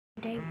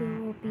Today we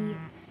will be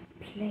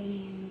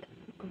playing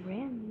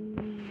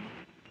Granny.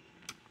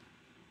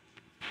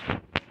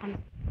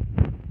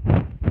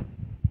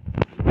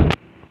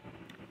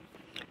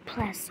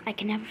 Plus, I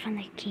can never find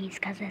the keys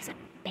because this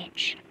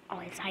bitch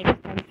always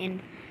hides them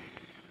in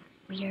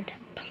weird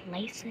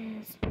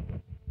places.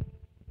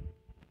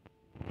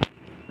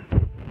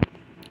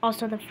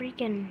 Also, the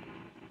freaking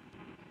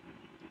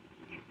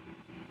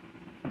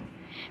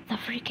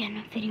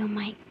video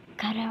might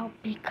cut out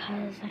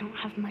because I don't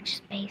have much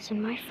space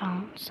in my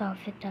phone. So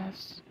if it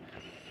does,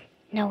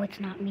 no, it's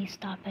not me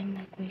stopping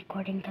the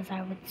recording because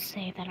I would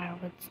say that I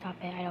would stop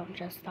it. I don't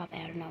just stop it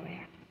out of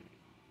nowhere.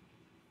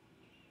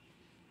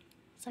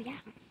 So yeah.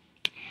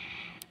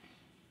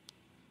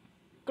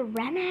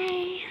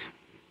 Granny.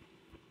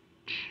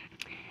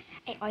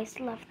 I always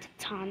love to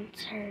taunt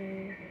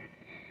her.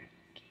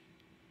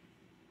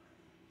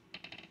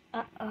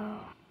 Uh-oh.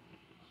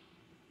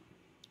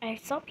 I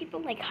saw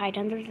people like hide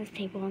under this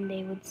table and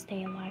they would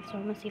stay alive, so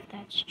I'm gonna see if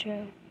that's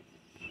true.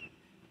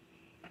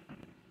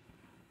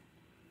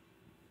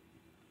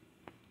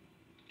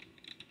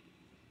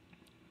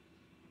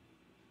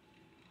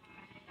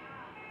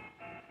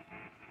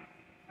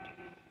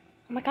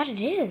 Oh my god, it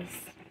is.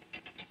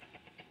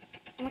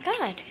 Oh my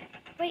god.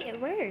 Wait, it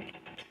worked.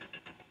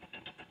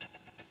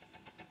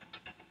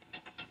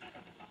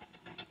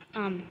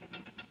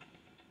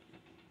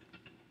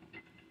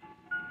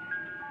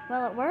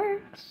 Well, it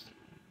works.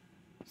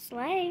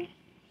 Slay.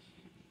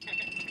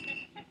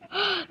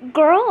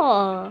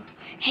 Girl.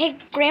 Hey,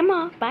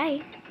 grandma.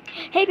 Bye.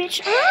 Hey,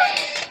 bitch.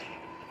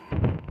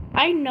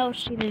 I know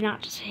she did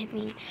not just hit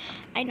me.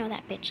 I know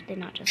that bitch did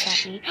not just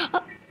hit me.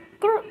 Oh,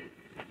 girl.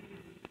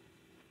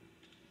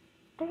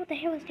 Girl, what the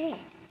hell is that?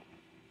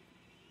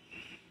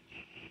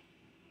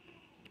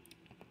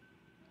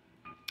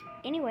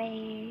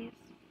 Anyways.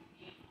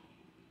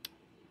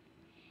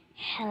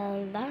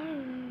 Hello.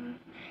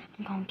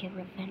 I'm gonna get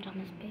revenge on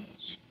this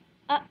bitch.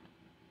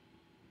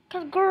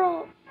 Cause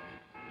girl,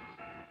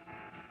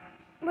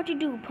 what'd you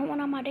do? Put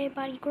one on my dead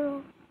body,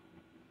 girl?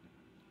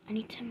 I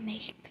need to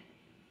make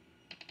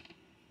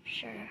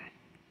sure.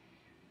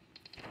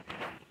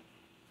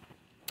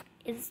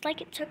 It's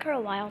like it took her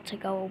a while to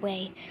go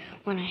away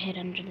when I hid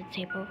under the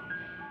table.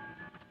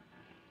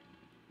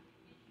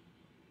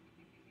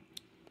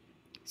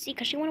 See,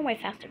 cause she went away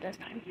faster this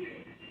time.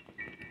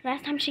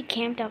 Last time she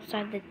camped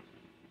outside the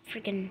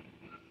freaking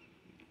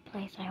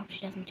place. I hope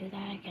she doesn't do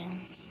that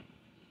again.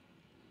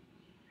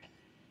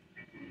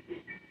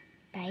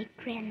 Bye,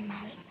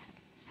 Grandma.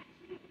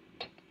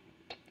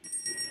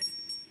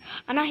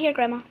 I'm not here,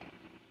 Grandma.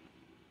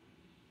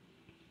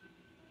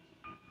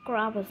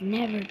 Girl, I was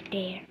never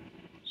there.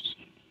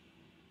 Shit.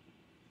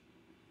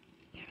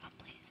 Here, I'll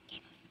play this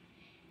game of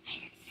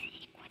hide and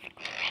seek with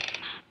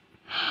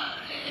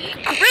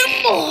Grandma.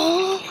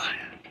 Grandma!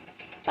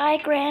 Bye,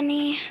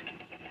 Granny.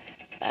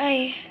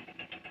 Bye.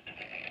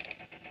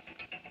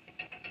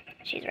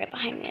 She's right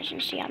behind me,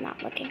 isn't she? I'm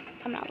not looking.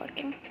 I'm not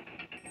looking.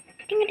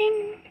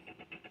 Ding-a-ding.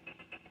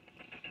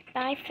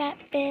 Bye, fat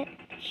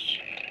bitch.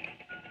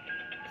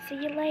 See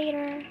you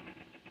later.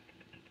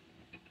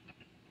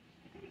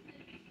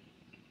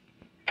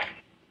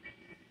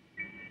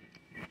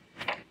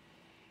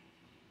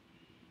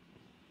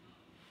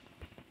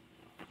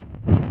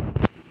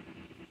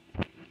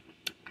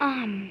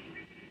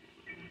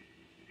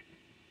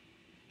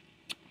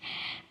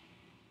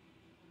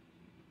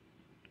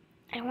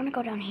 I want to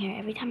go down here.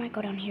 Every time I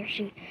go down here,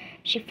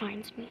 she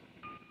finds me.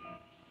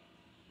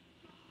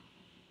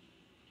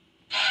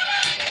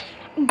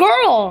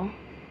 Girl!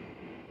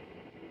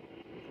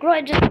 Girl,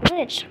 I just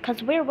glitched.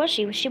 Because where was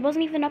she? She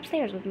wasn't even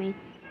upstairs with me.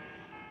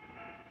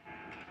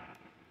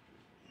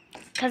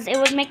 Because it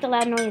would make the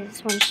loud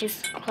noises when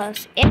she's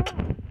close. Ain't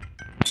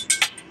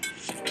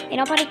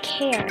nobody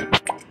care.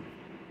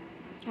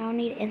 I don't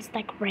need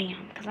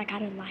Instagram. Because I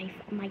got a life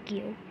unlike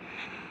you.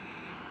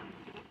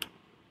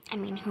 I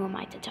mean, who am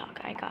I to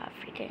talk? I got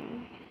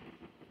freaking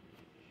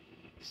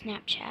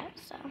Snapchat,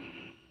 so.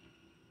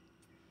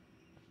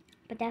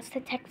 But that's to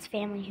text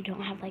family who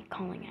don't have, like,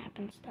 calling app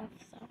and stuff,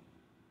 so.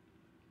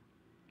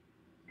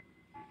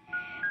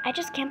 I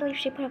just can't believe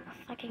she put up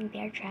a fucking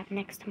bear trap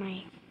next to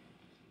my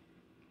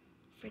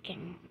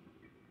freaking,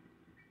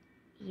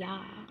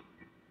 yeah.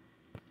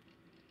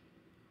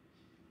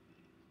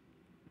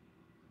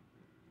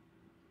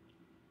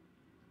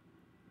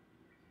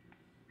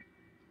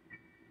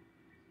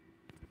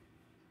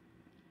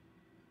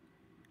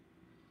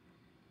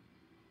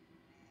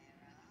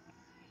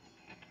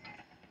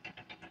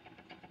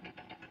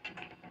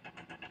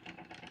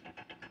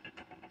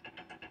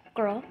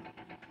 Girl.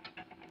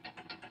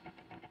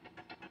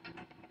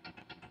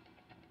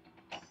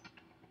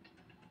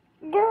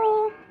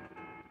 Girl.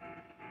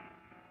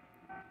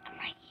 I'm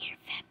right here,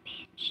 fat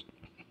bitch.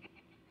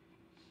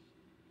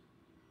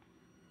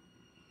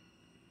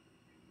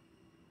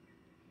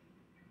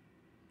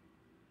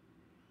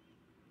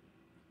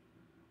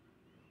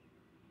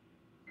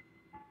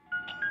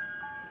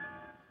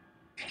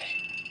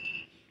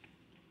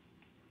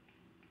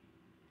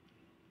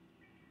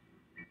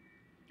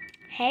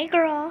 Hey,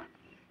 girl.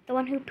 The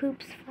one who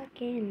poops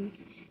fucking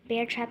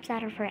bear traps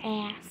out of her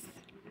ass.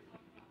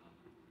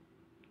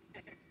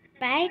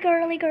 Bye,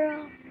 girly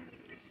girl.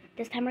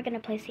 This time we're gonna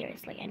play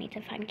seriously. I need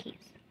to find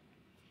keys.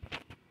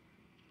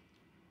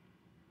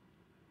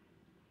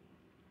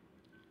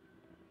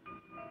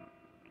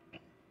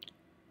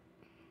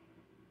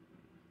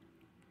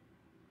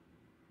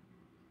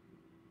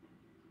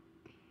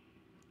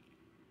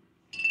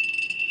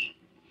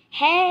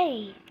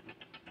 Hey!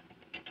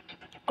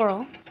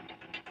 Girl.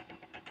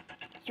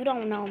 You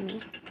don't know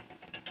me.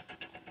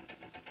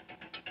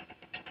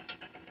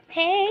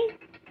 Hey!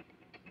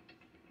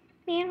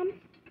 Ma'am.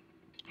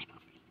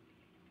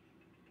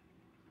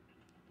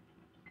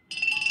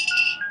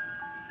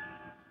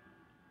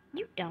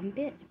 You dumb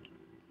bitch.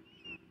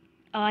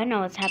 Oh, I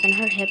know what's happened.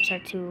 Her hips are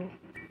too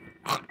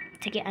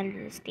to get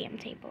under this damn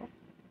table.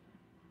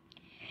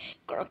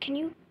 Girl, can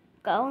you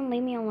go and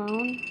leave me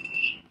alone?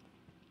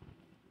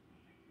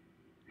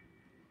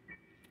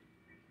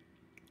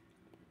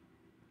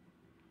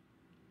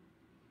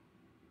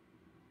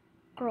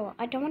 Girl,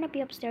 I don't want to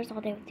be upstairs all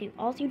day with you.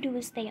 All you do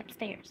is stay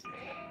upstairs.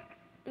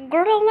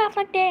 Girl, don't laugh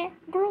like that.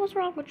 Girl, what's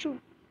wrong with you?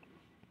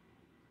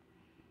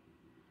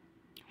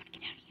 I want to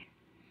get out of here.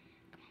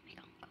 Come on, we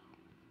gonna go.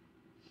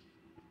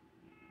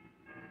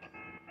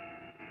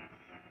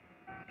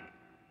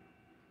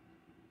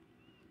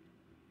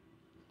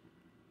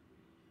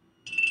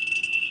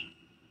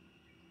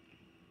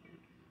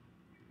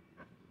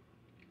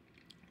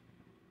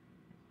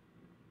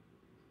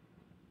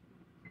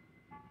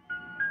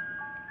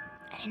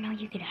 I didn't know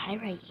you could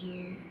hide right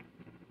here.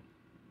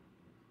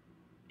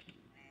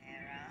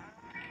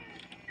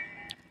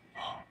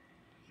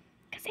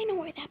 Cause I know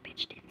where that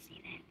bitch didn't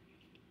see that.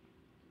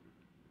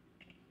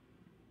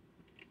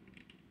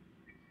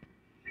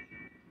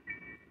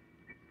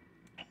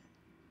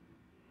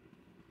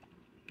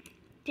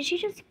 Did she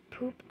just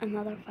poop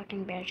another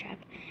fucking bear trap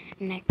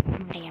next to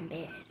my damn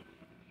bed?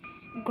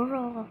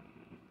 Girl.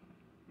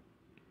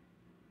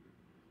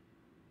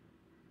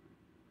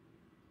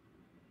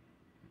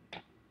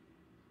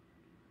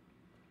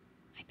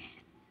 My bad.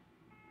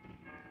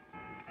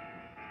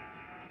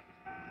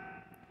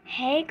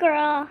 Hey,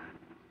 girl.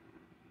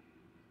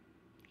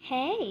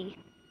 Hey.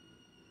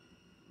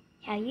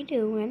 How you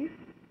doing?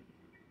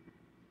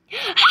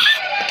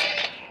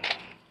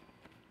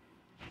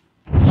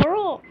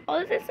 Girl,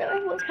 oh, this is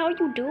so. How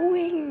you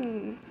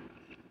doing?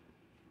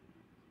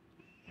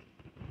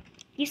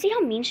 You see how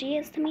mean she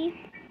is to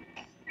me?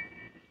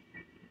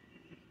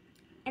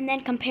 And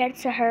then compared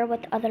to her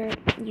with other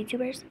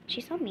YouTubers,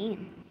 she's so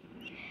mean.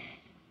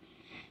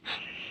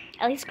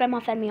 At least Grandma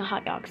fed me a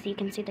hot dog so you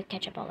can see the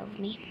ketchup all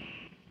over me.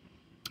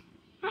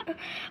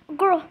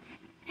 Girl,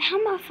 how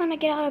am I gonna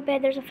get out of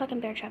bed? There's a fucking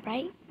bear trap,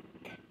 right?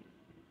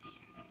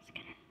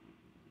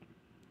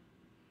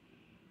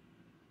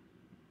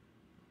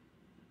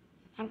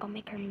 I'm gonna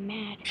make her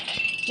mad.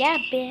 Yeah,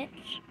 bitch.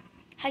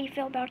 How you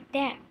feel about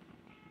that?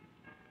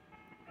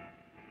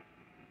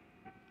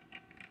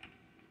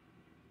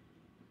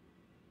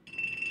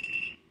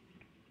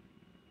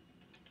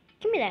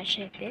 Give me that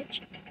shit,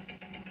 bitch.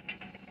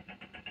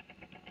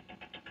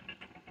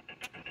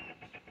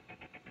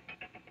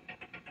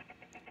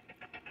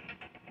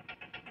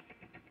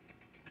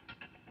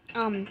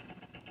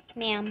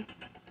 Ma'am.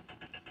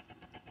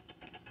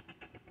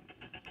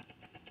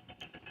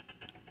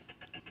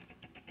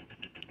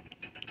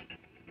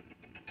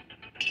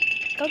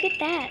 Go get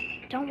that.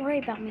 Don't worry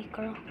about me,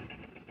 girl.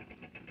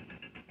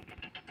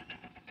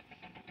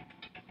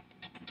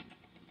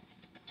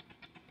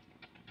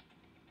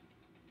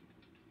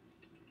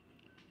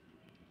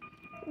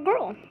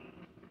 Girl.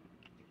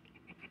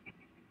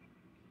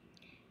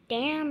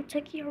 Damn,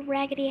 took your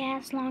raggedy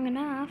ass long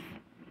enough.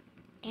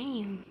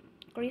 Damn.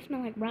 Girl, you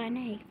smell like rotten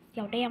eggs.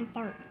 Yo, damn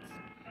farts,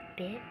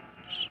 bitch.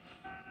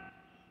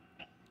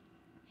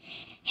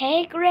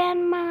 Hey,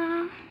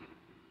 Grandma.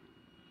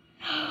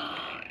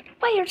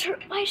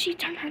 Why she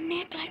turn her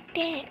neck like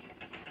that?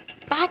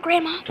 Bye,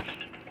 Grandma.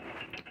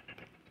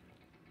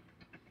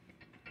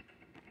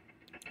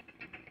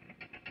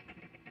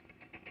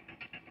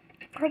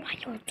 Girl, why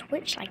you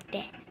twitch like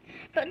that?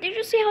 But did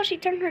you see how she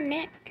turned her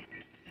neck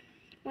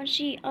when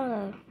she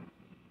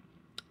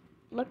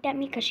looked at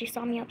me because she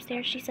saw me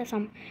upstairs? She said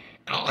some.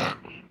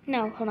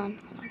 No, hold on.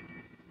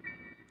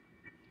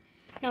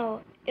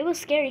 No, it was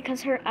scary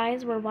because her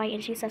eyes were white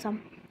and she said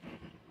some.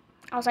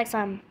 I was like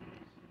some.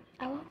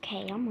 Oh,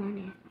 okay, I'm on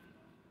it.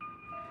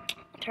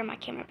 I'll turn my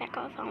camera back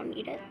off. I don't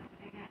need it.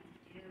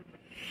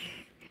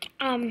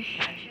 I'm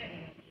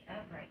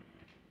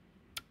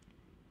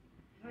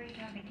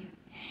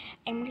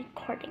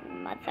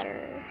recording,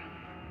 mother.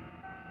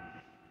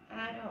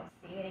 I don't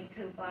see any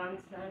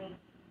coupons, Sonny.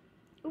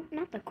 Ooh,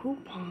 not the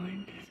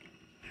coupons.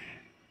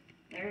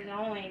 There's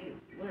only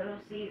Little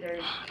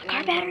Caesars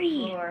Car battery.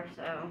 on the floor,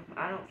 so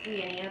I don't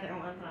see any other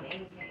ones on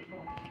any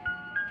table.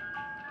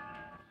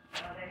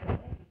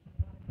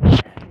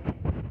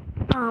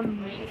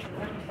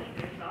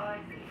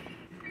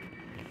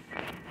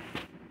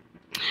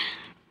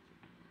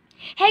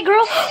 Hey,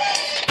 girl.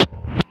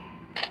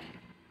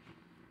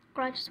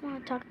 Girl, I just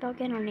want to talk about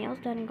getting our nails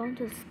done and going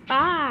to the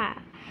spa.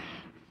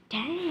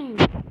 Dang.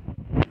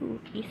 Ooh,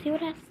 you see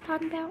what I was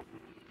talking about?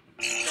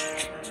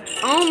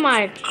 Oh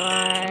my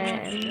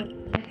god.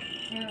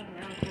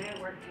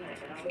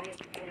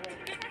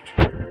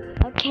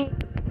 Okay.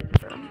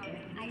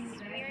 I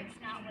swear it's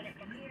not what it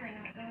looks like. You're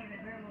not going to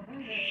Grandma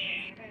Linda's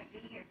and you're going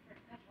to be here for a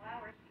couple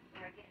hours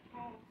before I get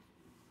home.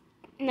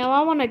 No,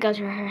 I want to go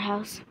to her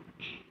house.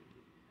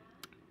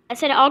 I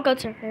said I'll go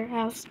to her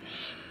house.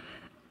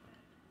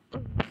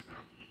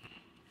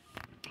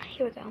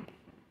 Here we go.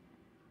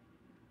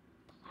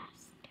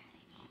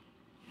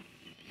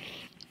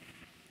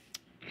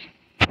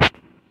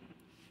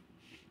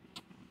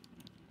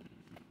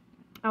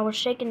 I was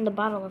shaking the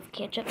bottle of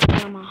ketchup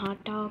on my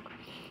hot dog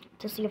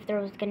to see if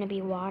there was going to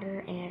be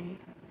water, and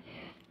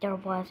there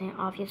wasn't,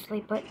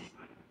 obviously, but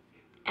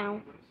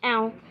ow,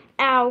 ow,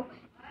 ow,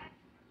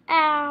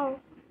 ow.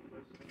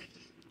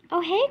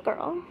 Oh, hey,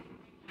 girl.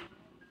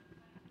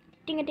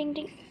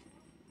 Ding-a-ding-ding.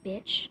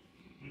 Bitch.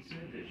 He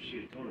said that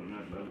she had told him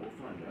that, but we'll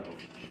find out.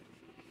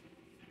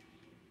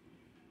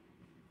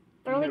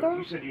 Girly girl?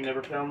 You said you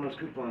never found those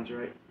coupons,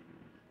 right?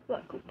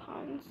 What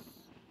coupons?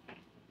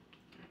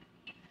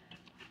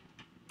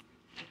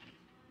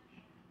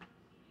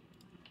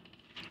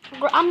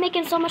 Girl, I'm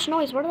making so much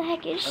noise. Where the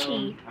heck is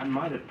she? I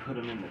might have put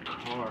them in the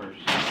car,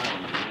 so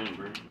I don't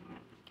remember.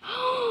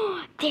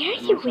 There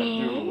Unless you I threw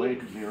them away is.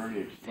 because they already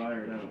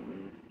expired. I don't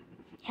know.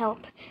 Help.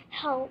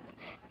 Help.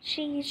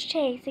 She's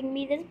chasing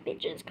me. This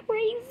bitch is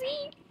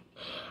crazy.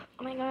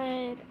 Oh my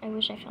god. I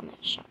wish I found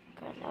that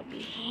shotgun. That would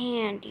be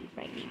handy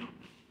right now.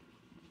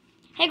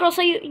 Hey girl,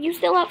 so you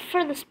still up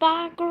for the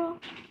spa, girl?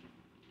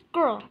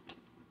 Girl,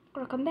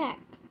 come back.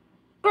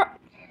 Girl,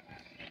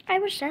 I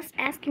was just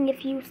asking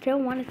if you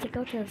still wanted to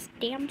go to this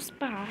damn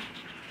spa.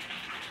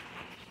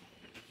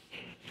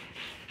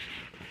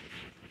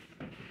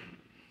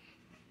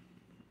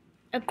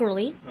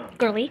 Girly.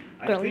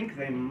 I think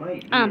they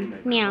might be in the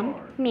Ma'am,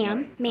 car. ma'am,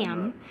 Right,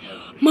 ma'am. I'm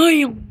not-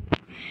 Ma'am,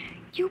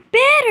 you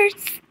better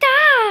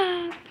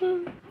stop.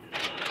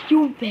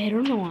 You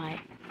better not.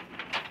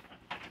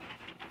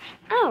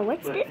 Oh,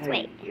 what's But, this hey,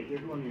 way? if you're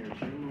going to your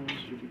funeral,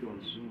 you'll be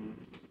going soon.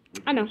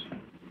 I know.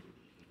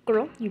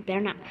 Girl, you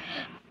better not.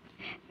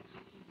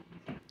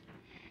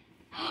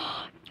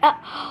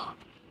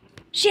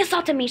 She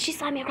assaulted me. She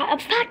saw me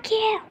across. Fuck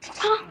you.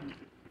 Huh?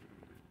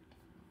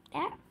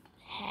 That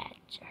had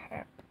to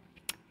hurt.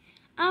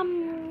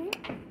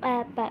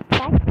 But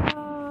bye,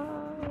 girl.